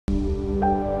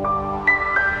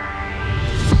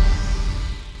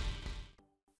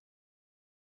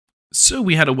So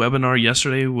we had a webinar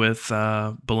yesterday with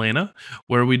Balena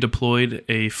where we deployed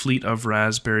a fleet of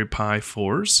Raspberry Pi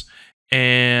 4s.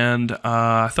 And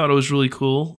I thought it was really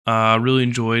cool. Really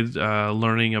enjoyed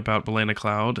learning about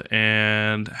balenaCloud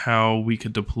and how we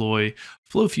could deploy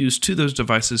FlowFuse to those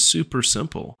devices super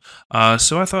simple.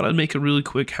 So I thought I'd make a really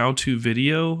quick how-to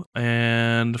video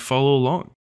and follow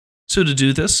along. So to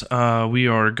do this, we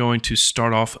are going to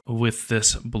start off with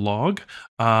this blog,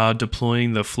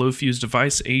 deploying the FlowFuse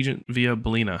device agent via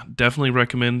Balena. Definitely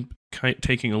recommend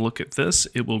taking a look at this.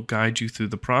 It will guide you through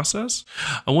the process.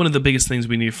 One of the biggest things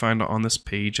we need to find on this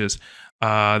page is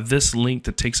this link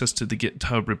that takes us to the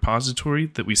GitHub repository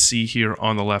that we see here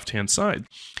on the left-hand side.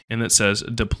 And it says,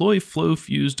 deploy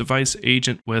FlowFuse device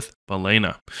agent with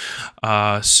Balena.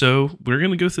 So we're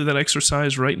going to go through that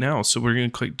exercise right now. So we're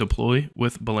going to click deploy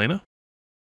with Balena.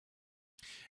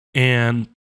 And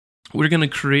we're going to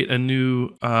create a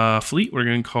new fleet. We're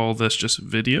going to call this just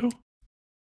video.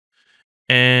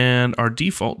 And our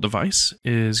default device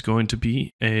is going to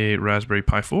be a Raspberry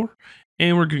Pi 4.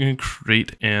 And we're going to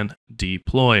create and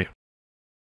deploy.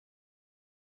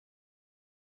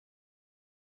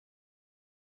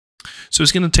 So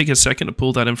it's going to take a second to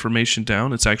pull that information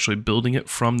down. It's actually building it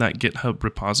from that GitHub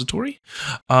repository.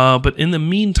 But in the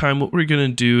meantime, what we're going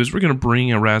to do is we're going to bring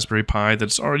a Raspberry Pi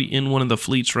that's already in one of the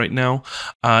fleets right now.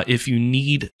 If you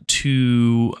need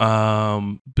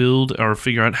to build or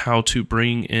figure out how to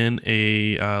bring in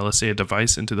a, let's say, a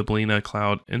device into the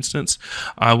balenaCloud instance,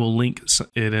 I will link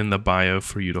it in the bio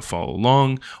for you to follow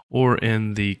along or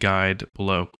in the guide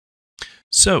below.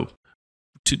 So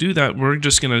to do that, we're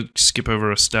just going to skip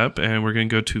over a step and we're going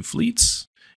to go to fleets.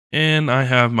 And I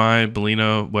have my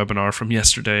Balena webinar from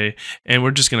yesterday, and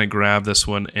we're just going to grab this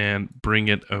one and bring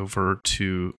it over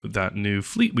to that new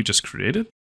fleet we just created.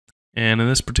 And in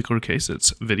this particular case,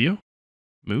 it's video,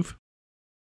 move,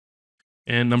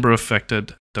 and number of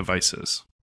affected devices.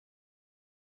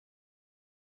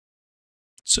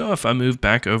 So if I move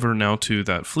back over now to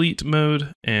that fleet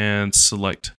mode and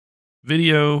select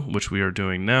video, which we are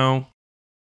doing now,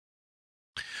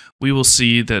 we will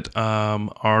see that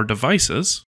our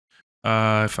devices,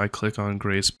 if I click on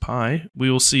Grace Pi,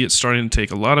 we will see it's starting to take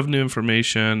a lot of new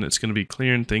information. It's going to be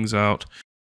clearing things out.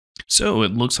 So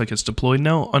it looks like it's deployed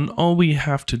now, and all we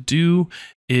have to do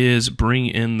is bring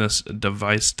in this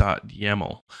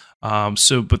device.yaml.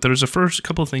 But there's a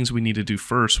couple of things we need to do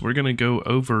first. We're going to go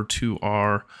over to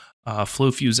our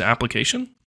FlowFuse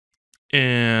application,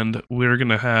 and we're going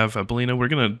to have Balena. We're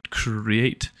going to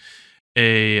create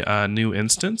a new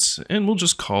instance, and we'll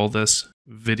just call this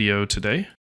video today.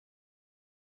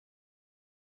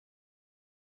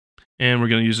 And we're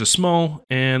going to use a small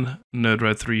and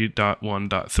Node-RED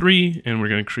 3.1.3, and we're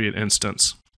going to create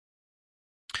instance.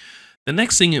 The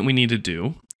next thing that we need to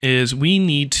do is we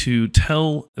need to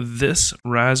tell this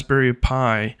Raspberry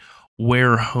Pi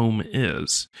where home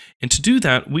is. And to do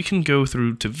that, we can go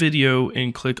through to video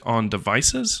and click on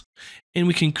devices, and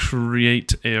we can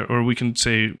create or we can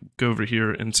say, go over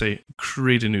here and say,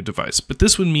 create a new device. But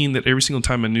this would mean that every single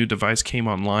time a new device came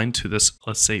online to this,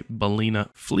 let's say, Balena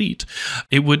fleet,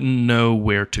 it wouldn't know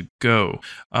where to go.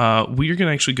 We are going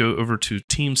to actually go over to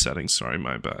team settings. Sorry,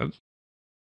 my bad.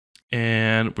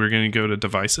 And we're going to go to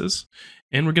devices,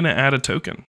 and we're going to add a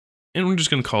token. And we're just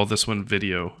going to call this one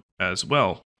video as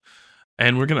well.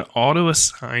 And we're going to auto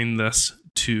assign this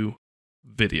to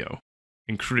video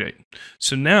and create.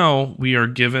 So now we are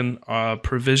given a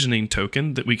provisioning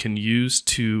token that we can use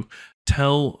to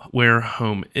tell where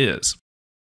home is.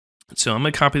 So I'm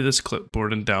going to copy this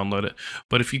clipboard and download it.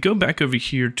 But if you go back over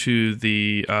here to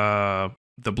the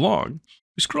blog,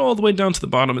 we scroll all the way down to the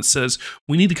bottom. It says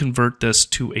we need to convert this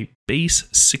to a base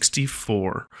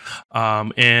 64.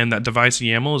 And that device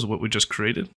YAML is what we just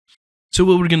created. So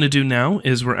what we're going to do now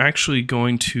is we're actually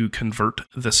going to convert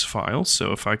this file.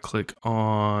 So if I click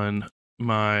on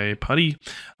my putty,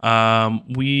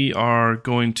 we are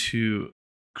going to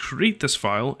create this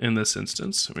file in this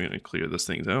instance. We're going to clear this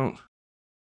thing out.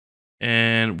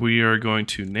 And we are going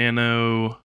to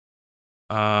nano,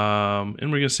 and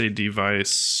we're going to say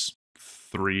device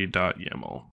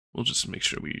 3.yaml. We'll just make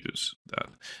sure we use that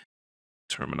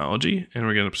terminology, and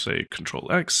we're going to say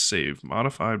Control X, save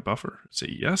modified buffer,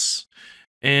 say yes.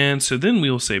 And so then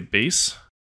we'll say base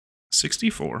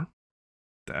 64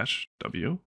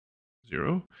 -w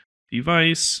 0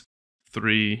 device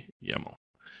 3 YAML.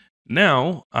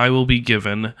 Now I will be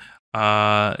given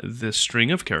this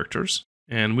string of characters,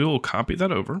 and we will copy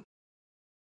that over,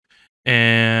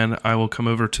 and I will come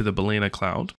over to the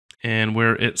balenaCloud, and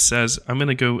where it says I'm going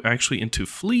to go actually into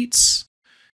fleets,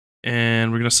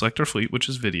 and we're going to select our fleet, which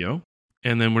is video,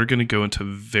 and then we're going to go into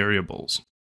variables.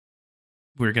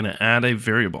 we're going to add a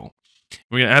variable.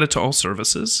 We're going to add it to all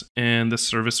services, and this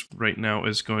service right now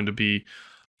is going to be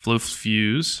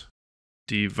FlowFuse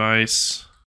device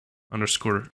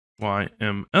underscore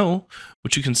YML,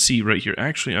 which you can see right here.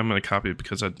 Actually, I'm going to copy it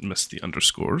because I missed the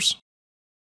underscores.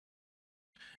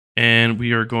 And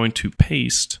we are going to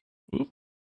paste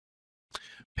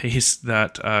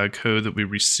that code that we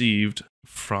received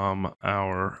from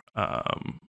our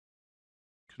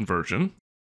conversion.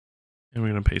 And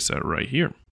we're going to paste that right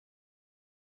here.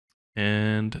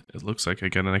 And it looks like I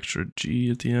got an extra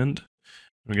G at the end.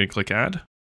 I'm going to click add.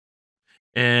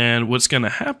 And what's going to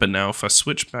happen now, if I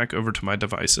switch back over to my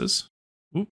devices,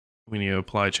 we need to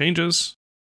apply changes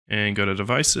and go to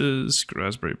devices,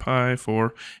 Raspberry Pi 4.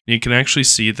 And you can actually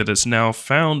see that it's now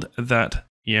found that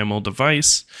YAML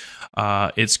device.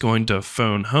 It's going to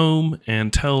phone home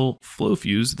and tell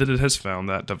FlowFuse that it has found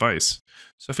that device.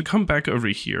 So if I come back over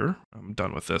here, I'm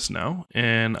done with this now,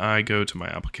 and I go to my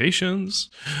applications,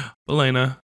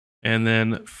 Balena, and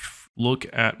then look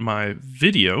at my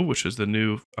video, which is the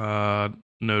new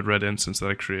Node-RED instance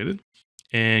that I created,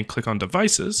 and click on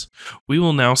devices, we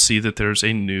will now see that there's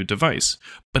a new device,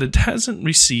 but it hasn't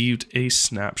received a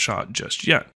snapshot just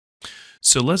yet.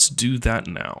 So let's do that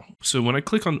now. So when I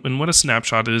click on, and what a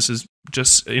snapshot is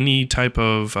just any type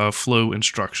of flow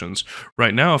instructions.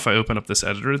 Right now, if I open up this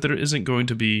editor, there isn't going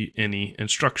to be any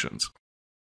instructions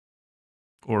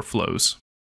or flows.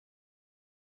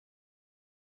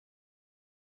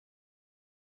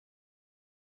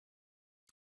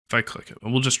 If I click it,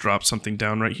 we'll just drop something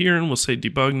down right here and we'll say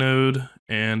debug node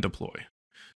and deploy.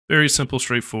 Very simple,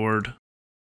 straightforward.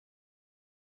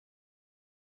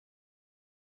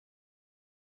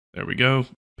 There we go,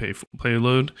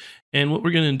 payload. And what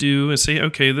we're gonna do is say,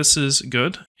 okay, this is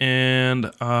good.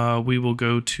 And we will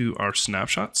go to our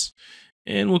snapshots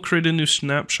and we'll create a new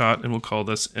snapshot and we'll call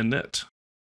this init.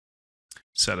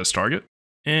 Set as target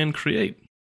and create.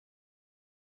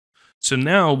 So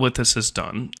now what this has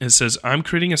done, it says I'm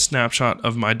creating a snapshot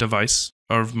of my device,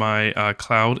 of my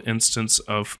cloud instance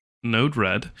of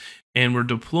Node-RED, and we're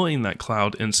deploying that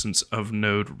cloud instance of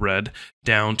Node-RED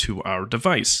down to our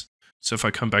device. So if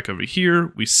I come back over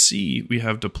here, we see we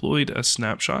have deployed a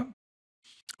snapshot.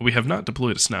 We have not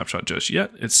deployed a snapshot just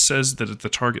yet. It says that the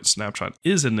target snapshot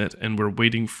is init, and we're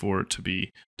waiting for it to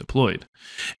be deployed.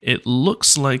 It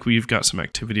looks like we've got some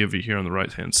activity over here on the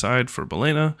right-hand side for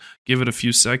Balena. Give it a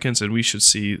few seconds, and we should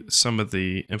see some of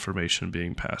the information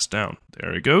being passed down.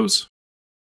 There it goes.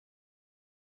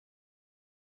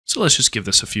 So let's just give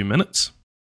this a few minutes.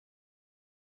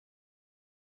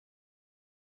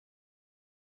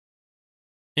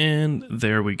 And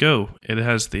there we go. It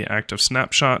has the active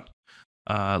snapshot.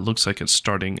 Looks like it's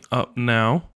starting up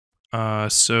now.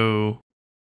 So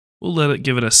we'll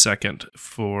give it a second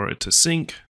for it to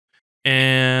sync.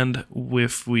 And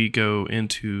if we go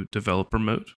into developer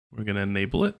mode, we're going to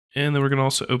enable it. And then we're going to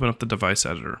also open up the device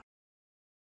editor.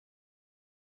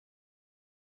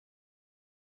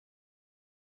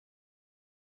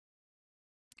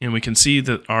 And we can see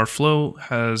that our flow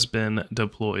has been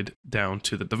deployed down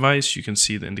to the device. You can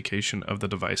see the indication of the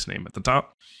device name at the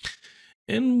top.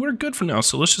 And we're good for now.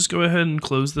 So let's just go ahead and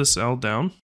close this L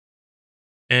down.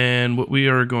 And what we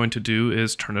are going to do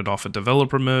is turn it off at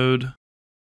developer mode.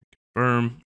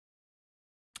 Confirm.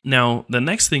 Now, the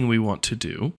next thing we want to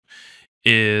do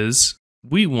is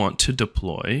we want to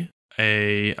deploy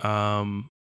a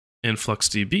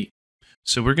InfluxDB.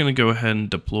 So we're going to go ahead and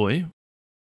deploy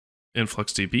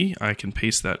InfluxDB. I can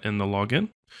paste that in the login.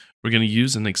 We're going to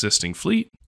use an existing fleet,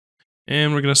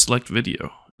 and we're going to select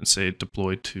video and say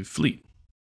deploy to fleet.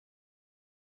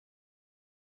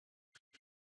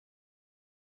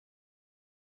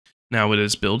 Now it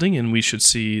is building, and we should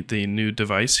see the new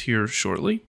device here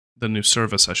shortly, the new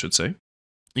service, I should say.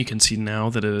 You can see now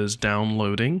that it is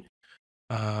downloading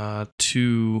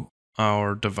to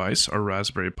our device, our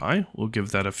Raspberry Pi. We'll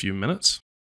give that a few minutes.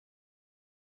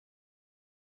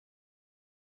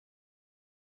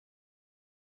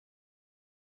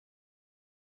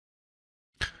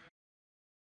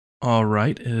 All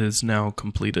right, it is now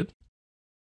completed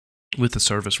with the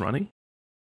service running.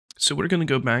 So we're going to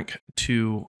go back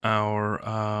to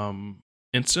our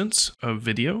instance of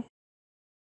video,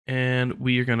 and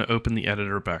we are going to open the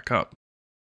editor back up.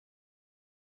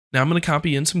 Now I'm going to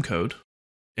copy in some code,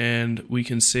 and we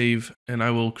can save, and I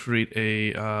will create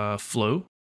a flow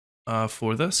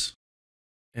for this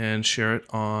and share it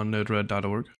on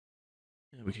node-red.org.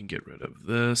 And we can get rid of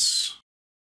this.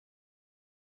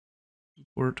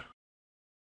 Import.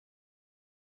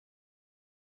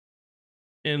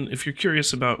 And if you're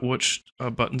curious about which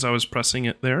buttons I was pressing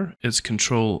it there, it's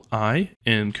Control I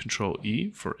and Control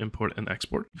E for import and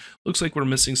export. Looks like we're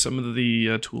missing some of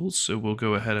the tools, so we'll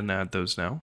go ahead and add those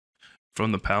now.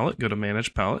 From the palette, go to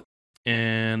Manage Palette,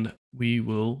 and we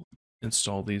will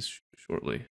install these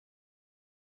shortly.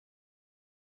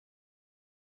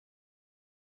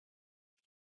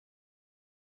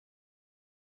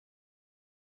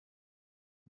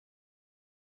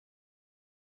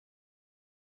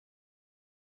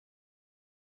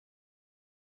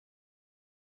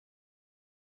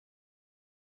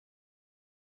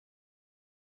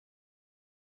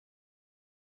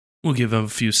 We'll give them a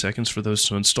few seconds for those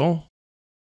to install.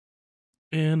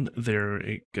 And there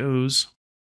it goes.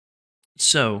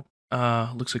 So,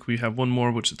 looks like we have one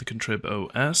more, which is the contrib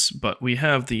OS, but we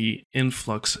have the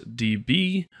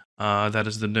InfluxDB. That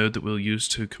is the node that we'll use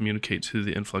to communicate to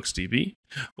the InfluxDB.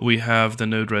 We have the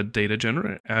Node-RED data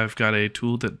generator. I've got a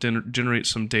tool that generates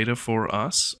some data for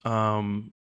us.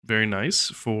 Very nice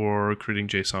for creating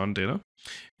JSON data.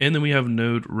 And then we have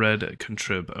Node-RED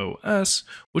contrib OS,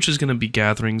 which is going to be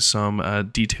gathering some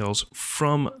details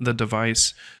from the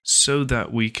device so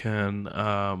that we can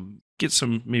get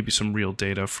maybe some real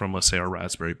data from, let's say, our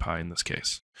Raspberry Pi in this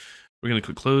case. We're going to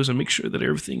click close and make sure that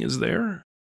everything is there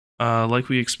like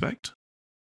we expect.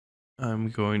 I'm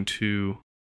going to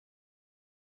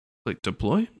click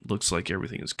deploy. Looks like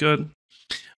everything is good.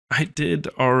 I did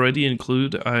already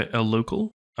include a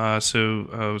local.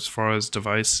 So as far as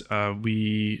device,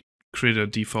 we created a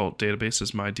default database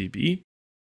as MyDB.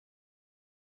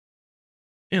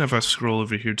 And if I scroll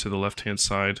over here to the left-hand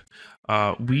side,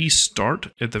 we start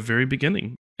at the very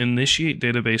beginning. Initiate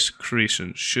database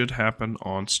creation should happen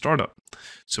on startup.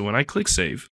 So when I click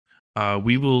save,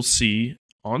 we will see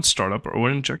on startup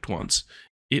or inject once,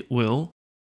 it will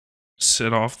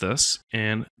set off this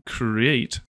and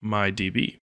create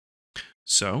MyDB.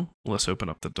 So let's open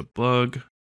up the debug,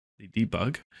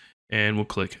 and we'll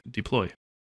click deploy.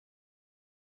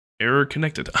 Error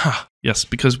connected. Yes,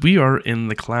 because we are in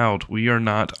the cloud. We are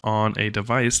not on a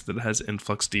device that has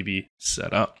InfluxDB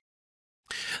set up.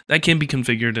 That can be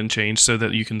configured and changed so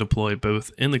that you can deploy both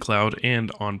in the cloud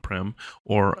and on-prem,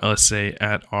 or let's say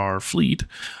at our fleet,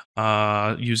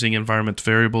 using environment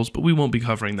variables, but we won't be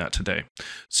covering that today.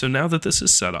 So now that this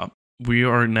is set up, we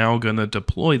are now going to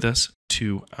deploy this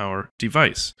to our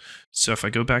device. So if I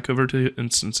go back over to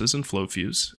instances in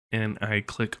FlowFuse and I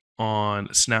click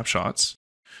on snapshots,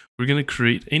 we're going to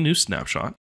create a new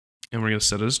snapshot and we're going to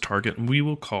set it as target, and we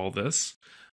will call this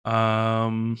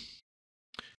InfluxDB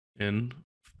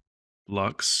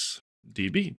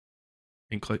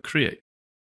and click create.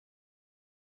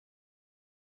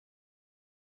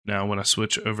 Now when I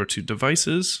switch over to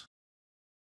devices,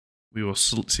 we will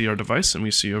see our device, and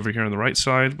we see over here on the right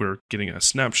side, we're getting a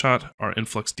snapshot. Our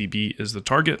InfluxDB is the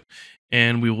target,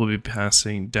 and we will be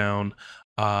passing down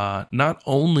not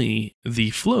only the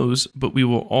flows, but we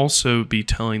will also be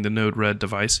telling the Node-RED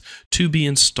device to be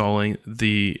installing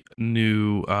the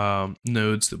new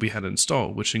nodes that we had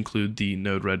installed, which include the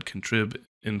Node-RED contrib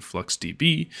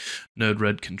InfluxDB,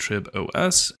 Node-RED contrib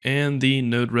OS, and the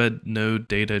Node-RED node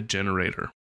data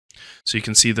generator. So you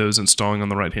can see those installing on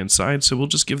the right-hand side. So we'll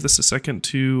just give this a second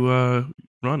to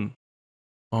run.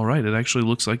 All right, it actually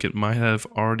looks like it might have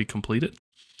already completed.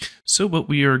 So what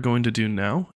we are going to do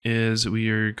now is we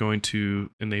are going to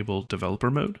enable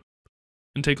developer mode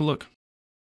and take a look.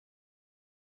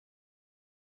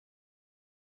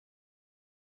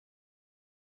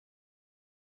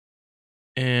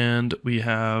 And we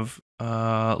have,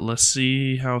 let's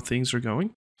see how things are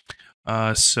going.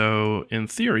 So in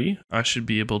theory, I should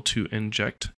be able to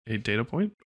inject a data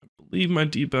point. I believe my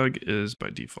debug is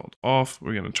by default off.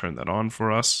 We're going to turn that on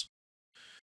for us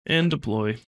and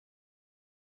deploy.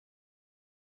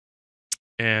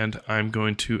 And I'm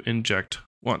going to inject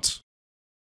once.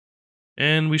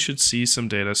 And we should see some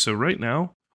data. So right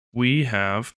now we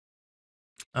have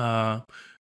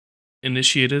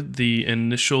initiated the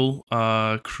initial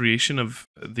creation of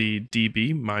the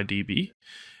DB, MyDB.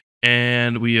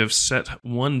 And we have set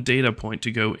one data point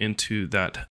to go into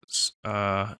that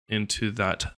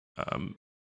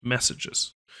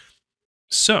messages.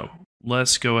 So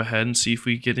let's go ahead and see if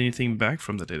we get anything back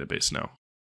from the database now.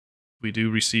 We do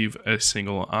receive a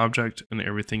single object, and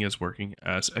everything is working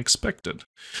as expected.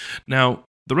 Now,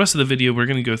 the rest of the video, we're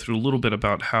going to go through a little bit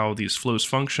about how these flows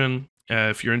function.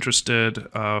 If you're interested,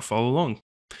 follow along.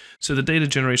 So the data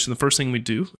generation, the first thing we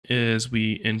do is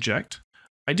we inject.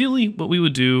 Ideally, what we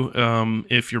would do,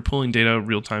 if you're pulling data,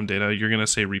 real-time data, you're going to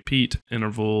say repeat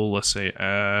interval, let's say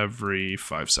every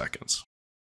 5 seconds.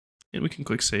 And we can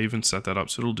click save and set that up,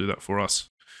 so it'll do that for us.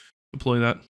 Deploy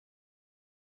that.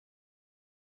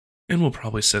 And we'll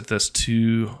probably set this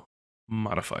to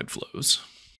modified flows.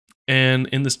 And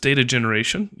in this data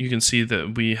generation, you can see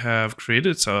that we have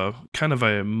created, it's a kind of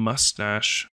a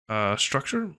mustache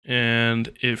structure.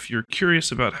 And if you're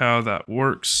curious about how that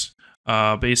works,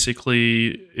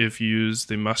 basically if you use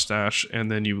the mustache and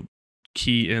then you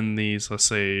key in these, let's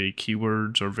say,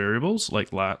 keywords or variables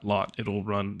like lat, lot, it'll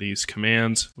run these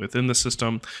commands within the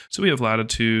system. So we have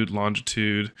latitude,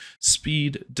 longitude,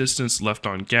 speed, distance left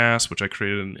on gas, which I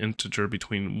created an integer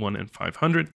between 1 and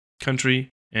 500,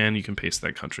 country, and you can paste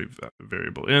that country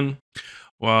variable in.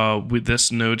 With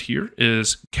this node here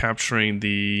is capturing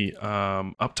the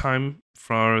uptime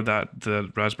for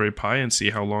the Raspberry Pi and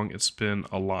see how long it's been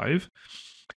alive.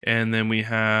 And then we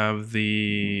have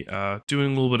the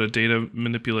doing a little bit of data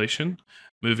manipulation,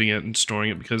 moving it and storing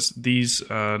it, because these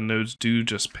nodes do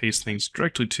just paste things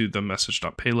directly to the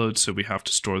message.payload, so we have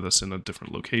to store this in a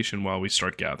different location while we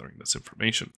start gathering this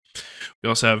information. We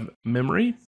also have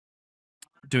memory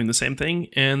doing the same thing,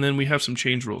 and then we have some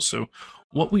change rules. So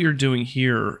what we are doing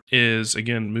here is,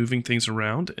 again, moving things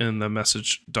around in the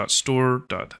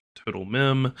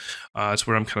message.store.totalmem. It's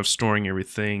where I'm kind of storing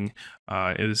everything.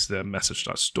 It is the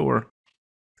message.store.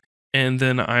 And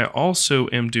then I also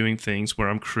am doing things where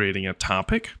I'm creating a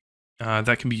topic.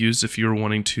 That can be used if you're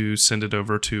wanting to send it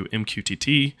over to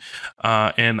MQTT.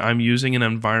 And I'm using an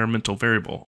environmental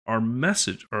variable. Our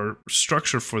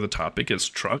structure for the topic is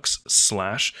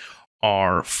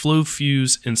trucks/our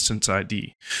FlowFuse instance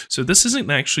ID. So this isn't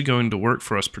actually going to work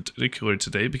for us particularly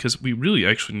today because we really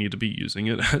actually need to be using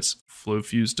it as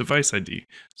FlowFuse device ID.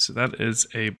 So that is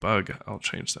a bug. I'll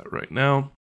change that right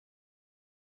now.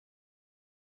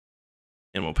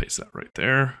 And we'll paste that right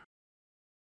there.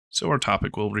 So our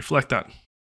topic will reflect that.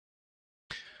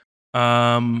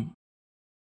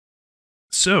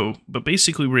 But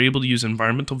basically we're able to use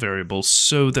environmental variables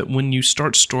so that when you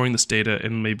start storing this data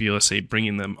and maybe, let's say,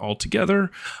 bringing them all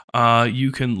together,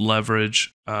 you can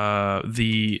leverage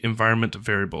the environment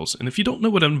variables. And if you don't know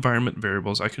what environment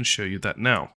variables, I can show you that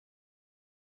now.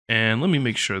 And let me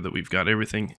make sure that we've got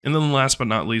everything. And then last but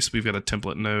not least, we've got a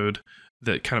template node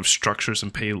that kind of structures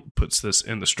and puts this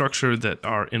in the structure that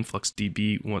our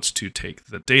InfluxDB wants to take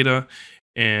the data,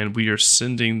 and we are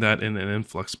sending that in an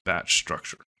influx batch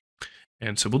structure.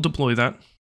 And so we'll deploy that.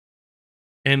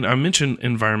 And I mentioned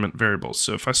environment variables.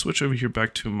 So if I switch over here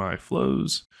back to my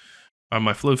flows,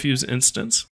 my FlowFuse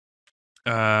instance,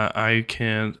 I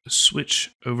can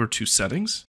switch over to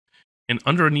settings. And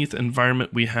underneath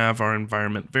environment, we have our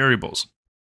environment variables.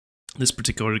 In this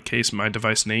particular case, my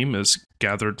device name is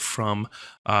gathered from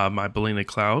my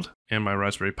balenaCloud and my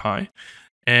Raspberry Pi.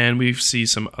 And we see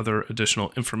some other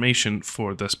additional information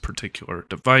for this particular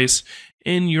device.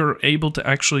 And you're able to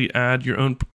actually add your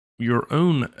own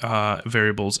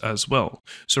variables as well.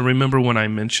 So remember when I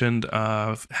mentioned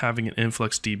having an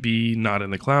InfluxDB not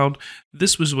in the cloud,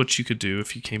 this was what you could do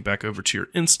if you came back over to your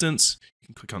instance. You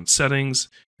can click on settings,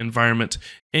 environment,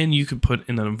 and you could put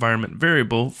in an environment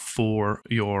variable for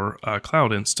your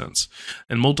cloud instance.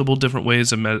 And multiple different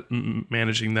ways of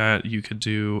managing that. You could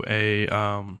do a,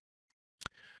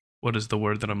 what is the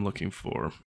word that I'm looking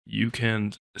for? You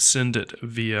can send it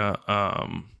via a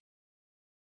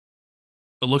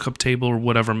lookup table or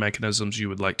whatever mechanisms you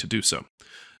would like to do so.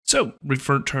 So,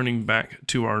 returning back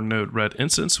to our node red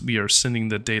instance, we are sending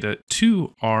the data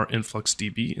to our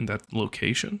InfluxDB in that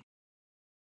location.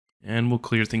 And we'll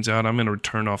clear things out. I'm going to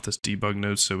turn off this debug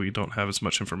node so we don't have as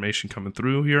much information coming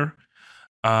through here.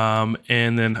 And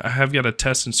then I have got a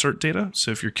test insert data. So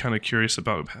if you're kind of curious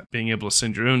about being able to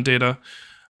send your own data,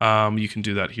 you can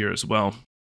do that here as well.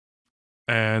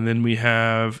 And then we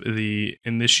have the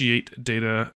initiate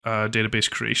data database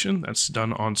creation. That's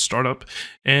done on startup.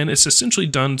 And it's essentially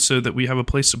done so that we have a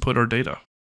place to put our data.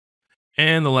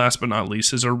 And the last but not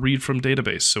least is our read from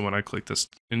database. So when I click this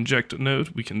inject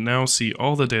node, we can now see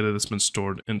all the data that's been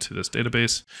stored into this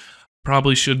database.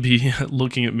 Probably should be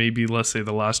looking at maybe, let's say,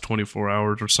 the last 24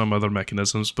 hours or some other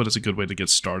mechanisms, but it's a good way to get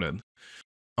started.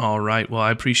 All right, well,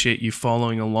 I appreciate you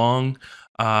following along.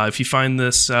 If you find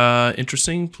this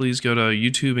interesting, please go to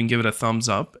YouTube and give it a thumbs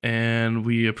up, and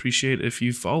we appreciate if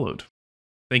you followed.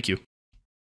 Thank you.